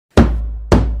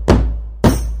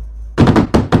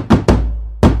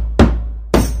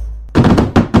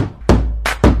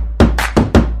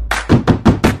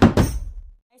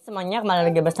Semuanya, kembali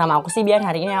lagi bersama aku sih Bian.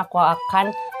 Hari ini aku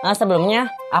akan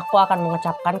sebelumnya aku akan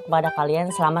mengucapkan kepada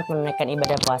kalian selamat menunaikan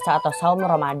ibadah puasa atau saum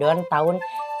Ramadan tahun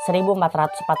 1441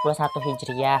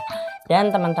 Hijriah.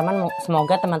 Dan teman-teman,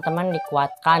 semoga teman-teman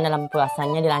dikuatkan dalam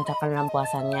puasanya, dilancarkan dalam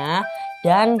puasanya,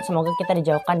 dan semoga kita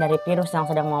dijauhkan dari virus yang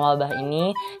sedang mewabah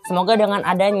ini. Semoga dengan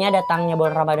adanya datangnya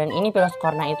bulan Ramadan ini, virus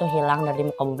corona itu hilang dari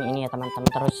muka bumi ini ya teman-teman,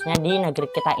 terusnya di negeri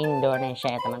kita Indonesia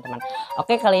ya teman-teman.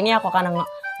 Oke, kali ini aku akan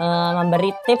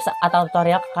memberi tips atau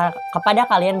tutorial kepada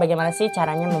kalian bagaimana sih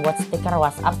caranya membuat stiker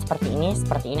WhatsApp seperti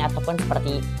ini ataupun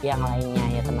seperti yang lainnya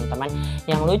ya teman-teman,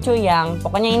 yang lucu, yang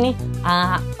pokoknya ini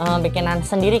bikinan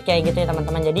sendiri kayak gitu ya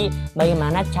teman-teman. Jadi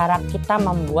bagaimana cara kita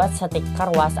membuat stiker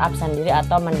WhatsApp sendiri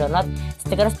atau mendownload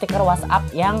stiker-stiker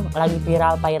WhatsApp yang lagi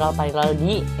viral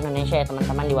di Indonesia ya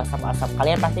teman-teman, di WhatsApp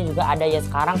kalian pasti juga ada ya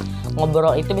sekarang.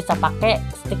 Ngobrol itu bisa pakai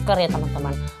stiker ya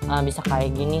teman-teman, bisa kayak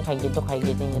gini, kayak gitu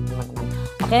ya teman-teman.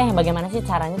 Oke, bagaimana sih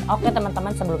caranya? Oke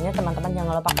teman-teman, sebelumnya teman-teman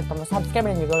jangan lupa klik tombol subscribe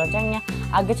dan juga loncengnya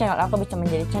agar channel aku bisa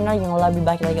menjadi channel yang lebih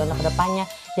baik lagi untuk kedepannya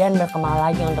dan berkembang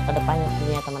lagi untuk kedepannya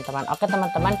tentunya teman-teman. Oke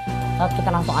teman-teman, kita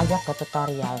langsung aja ke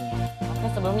tutorialnya. Oke,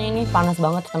 sebelumnya ini panas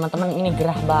banget teman-teman, ini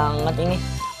gerah banget, ini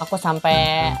aku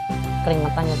sampai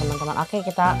keringetan ya teman-teman. Oke,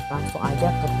 kita langsung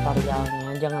aja ke tutorialnya.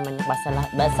 Jangan banyak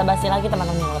basa-basi lagi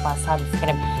teman-teman, jangan lupa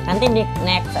subscribe. Nanti di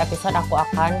next episode aku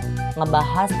akan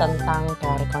ngebahas tentang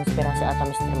teori konspirasi atau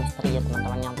misteri-misteri ya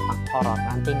teman-teman, yang tentang horor.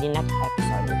 Nanti di next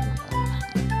episode ya teman-teman.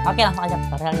 Oke, langsung aja ke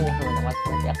tutorialnya teman-teman.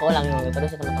 Aku ulangi terus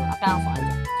ya teman-teman. Oke, langsung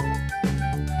aja.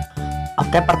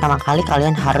 Oke, pertama kali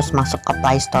kalian harus masuk ke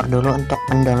Play Store dulu untuk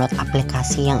mendownload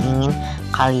aplikasi yang ingin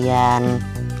kalian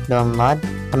download.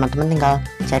 Teman-teman tinggal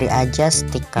cari aja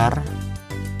stiker,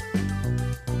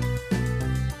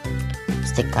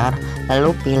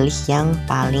 lalu pilih yang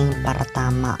paling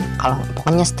pertama. Kalau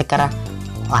pokoknya stiker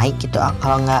like gitu,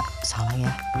 kalau nggak salah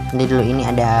ya. Jadi dulu ini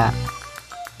ada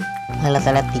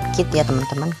lelet-lelet dikit ya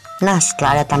teman-teman. Nah,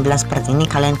 setelah ada tampilan seperti ini,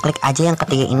 kalian klik aja yang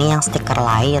ketiga ini, yang stiker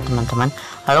like ya teman-teman.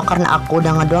 Lalu karena aku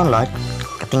udah ngedownload,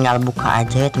 tinggal buka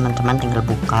aja ya teman-teman, tinggal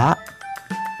buka.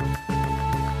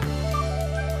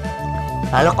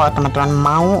 Lalu kalau teman-teman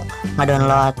mau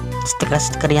ngedownload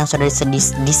stiker-stiker yang sudah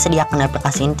disediakan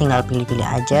aplikasi ini, tinggal pilih-pilih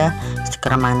aja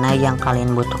stiker mana yang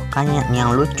kalian butuhkan,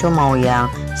 yang lucu, mau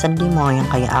yang sedih, mau yang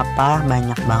kayak apa,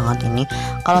 banyak banget ini.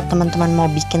 Kalau teman-teman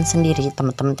mau bikin sendiri,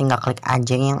 teman-teman tinggal klik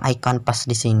aja yang icon plus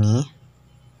di sini.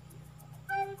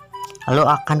 Lalu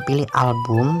akan pilih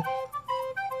album.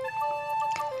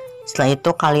 Setelah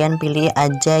itu kalian pilih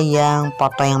aja yang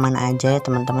foto yang mana aja ya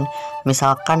teman-teman.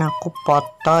 Misalkan aku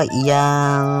foto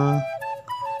yang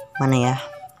mana ya,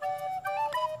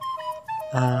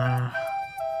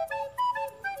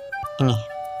 ini.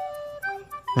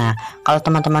 Nah, kalau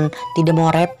teman-teman tidak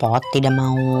mau repot, tidak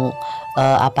mau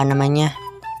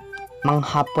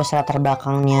menghapus latar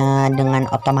belakangnya dengan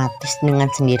otomatis, dengan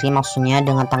sendiri, maksudnya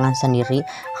dengan tangan sendiri,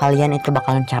 kalian itu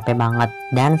bakalan capek banget.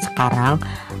 Dan sekarang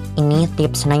ini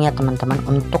tipsnya ya teman-teman,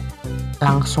 untuk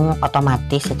langsung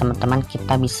otomatis ya teman-teman,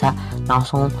 kita bisa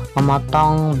langsung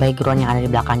memotong background yang ada di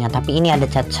belakangnya. Tapi ini ada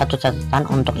satu catatan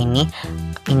untuk ini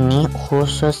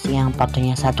khusus yang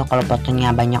fotonya satu. Kalau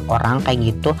fotonya banyak orang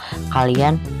kayak gitu,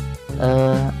 kalian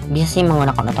biasanya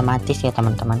menggunakan otomatis ya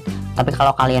teman-teman. Tapi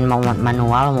kalau kalian mau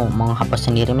manual, mau menghapus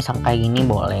sendiri misal kayak gini,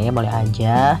 boleh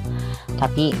aja.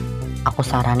 Tapi aku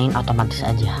saranin otomatis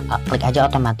aja. Klik aja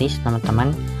otomatis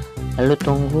teman-teman, lalu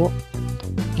tunggu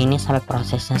ini sampai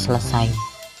prosesnya selesai.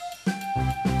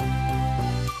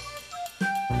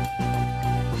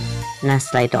 Nah,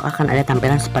 setelah itu akan ada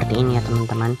tampilan seperti ini ya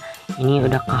teman-teman. Ini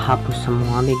udah kehapus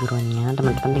semua backgroundnya.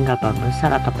 Teman-teman tinggal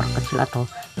perbesar atau perkecil atau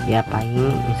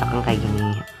diapain, misalkan kayak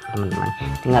gini teman-teman.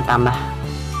 Tinggal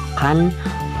tambahkan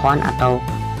font atau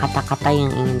kata-kata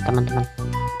yang ingin teman-teman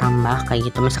tambah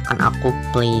kayak gitu. Misalkan aku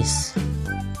please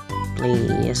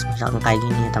misalkan kayak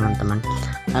gini ya teman-teman.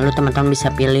 Lalu teman-teman bisa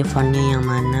pilih fontnya yang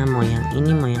mana, mau yang ini,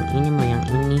 mau yang ini, mau yang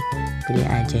ini, pilih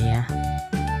aja ya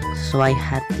sesuai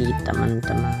hati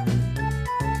teman-teman,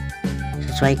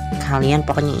 sesuai kalian,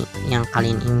 pokoknya yang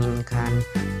kalian inginkan.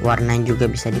 Warna juga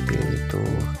bisa dipilih itu,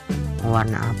 mau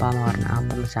warna apa,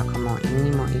 misalkan mau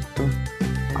ini, mau itu.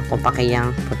 Aku pakai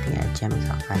yang putih aja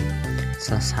misalkan.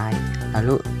 Selesai,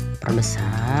 lalu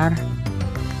perbesar,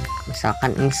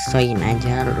 misalkan ini sesuaiin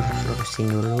aja, lurusin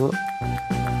dulu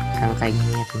misalkan kayak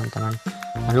gini ya teman-teman.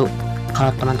 Lalu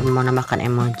kalau teman-teman mau nambahkan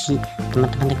emoji,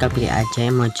 teman-teman tinggal pilih aja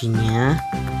emojinya,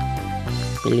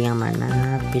 pilih yang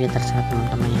mana, pilih terserah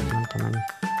teman-teman ya teman-teman.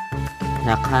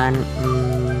 Misalkan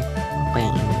apa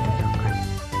yang ini, misalkan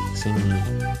sini,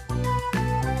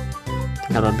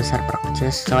 tinggal besar perkecil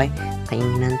sesuai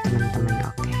keinginan teman-teman.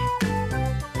 Oke,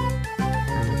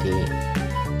 nanti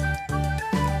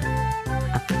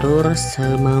atur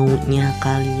semaunya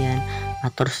kalian,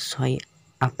 atur sesuai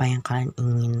apa yang kalian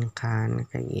inginkan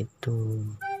kayak gitu.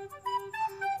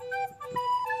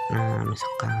 Nah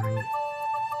misalkan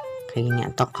kayak gini,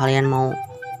 atau kalian mau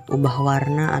ubah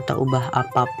warna atau ubah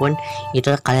apapun itu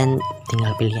kalian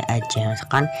tinggal pilih aja.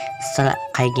 Misalkan setelah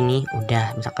kayak gini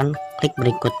udah, misalkan klik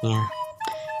berikutnya.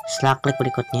 Setelah klik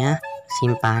berikutnya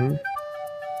simpan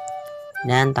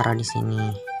dan taruh di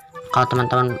sini. Kalau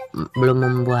teman-teman belum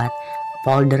membuat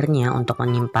foldernya untuk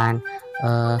menyimpan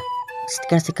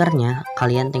stiker-stikernya,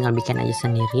 kalian tinggal bikin aja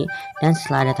sendiri. Dan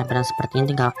setelah ada tampilan seperti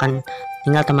ini,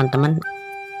 tinggal teman-teman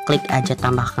klik aja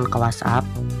tambahkan ke WhatsApp,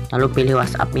 lalu pilih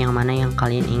WhatsApp yang mana yang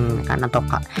kalian inginkan atau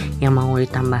yang mau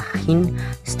ditambahin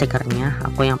stikernya.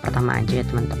 Aku yang pertama aja ya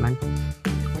teman-teman,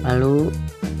 lalu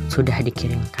sudah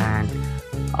dikirimkan.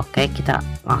 Oke, kita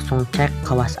langsung cek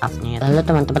ke WhatsAppnya. Lalu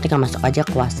teman-teman tinggal masuk aja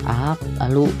ke WhatsApp,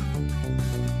 lalu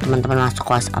teman-teman masuk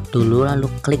ke WhatsApp dulu, lalu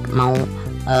klik mau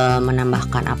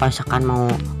menambahkan apa, misalkan mau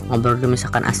ngobrol dulu,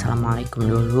 misalkan assalamualaikum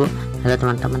dulu, lalu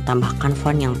teman-teman tambahkan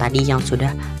font yang tadi yang sudah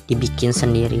dibikin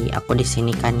sendiri. Aku di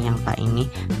sini kan yang Pak ini.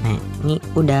 Nah ini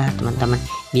udah, teman-teman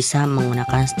bisa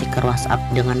menggunakan stiker WhatsApp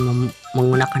dengan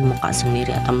menggunakan muka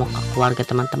sendiri atau muka keluarga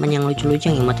teman-teman yang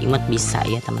lucu-lucu, yang imut-imut bisa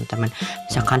ya teman-teman.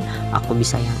 Misalkan aku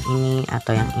bisa yang ini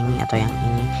atau yang ini atau yang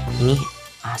ini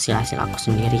hasil aku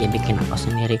sendiri ya, bikin aku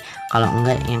sendiri. Kalau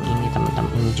enggak yang ini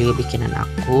teman-teman, ini juga bikinan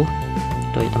aku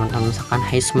tuh ya teman-teman. Misalkan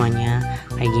hai semuanya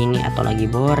kayak gini, atau lagi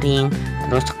boring,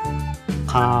 terus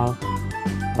kalau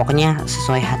pokoknya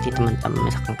sesuai hati teman-teman,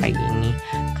 misalkan kayak gini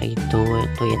kayak gitu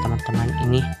itu ya teman-teman.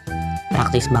 Ini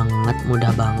praktis banget,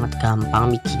 mudah banget,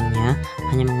 gampang bikinnya,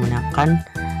 hanya menggunakan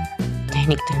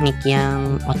teknik-teknik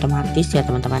yang otomatis ya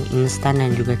teman-teman, instan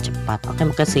dan juga cepat. Oke,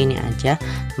 mungkin segini aja.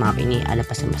 Maaf ini ada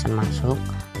pesan-pesan masuk,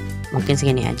 mungkin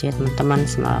segini aja ya teman-teman.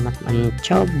 Selamat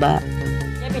mencoba.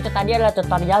 Itu tadi adalah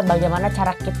tutorial bagaimana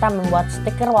cara kita membuat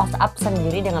stiker WhatsApp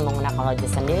sendiri dengan menggunakan wajah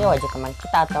sendiri, wajah teman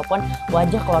kita, ataupun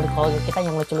wajah keluarga kita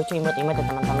yang lucu-lucu, imut-imut ya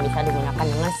teman-teman. Bisa digunakan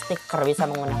dengan stiker,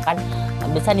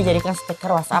 bisa dijadikan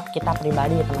stiker WhatsApp kita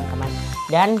pribadi ya teman-teman.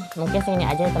 Dan mungkin segini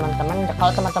aja ya teman-teman.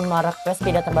 Kalau teman-teman mau request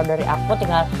video terbaru dari aku,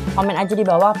 tinggal komen aja di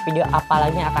bawah video apa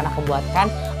lagi yang akan aku buatkan,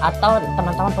 atau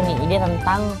teman-teman punya ide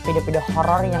tentang video-video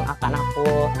horor yang akan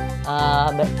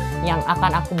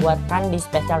aku buatkan di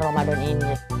spesial Ramadan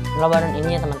ini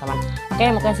ya teman-teman. Oke,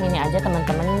 mungkin segini aja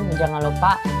teman-teman. Jangan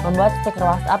lupa membuat stiker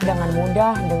WhatsApp dengan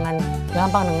mudah, dengan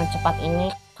gampang, dengan cepat. Ini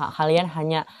kalian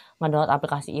hanya mendownload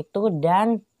aplikasi itu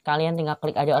dan kalian tinggal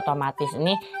klik aja otomatis.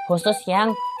 Ini khusus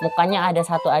yang mukanya ada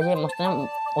satu aja, maksudnya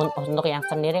untuk yang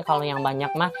sendiri. Kalau yang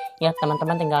banyak mah ya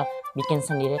teman-teman tinggal bikin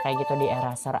sendiri kayak gitu, di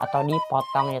eraser atau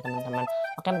dipotong ya teman-teman.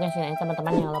 Oke, mungkin sini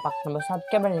teman-teman, jangan lupa tombol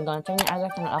subscribe dan loncengnya agar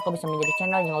channel aku bisa menjadi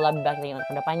channel yang lebih baik lagi untuk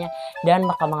kedepannya dan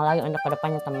bakal lagi untuk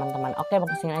kedepannya teman-teman. Oke,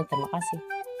 mungkin sini aja, terima kasih.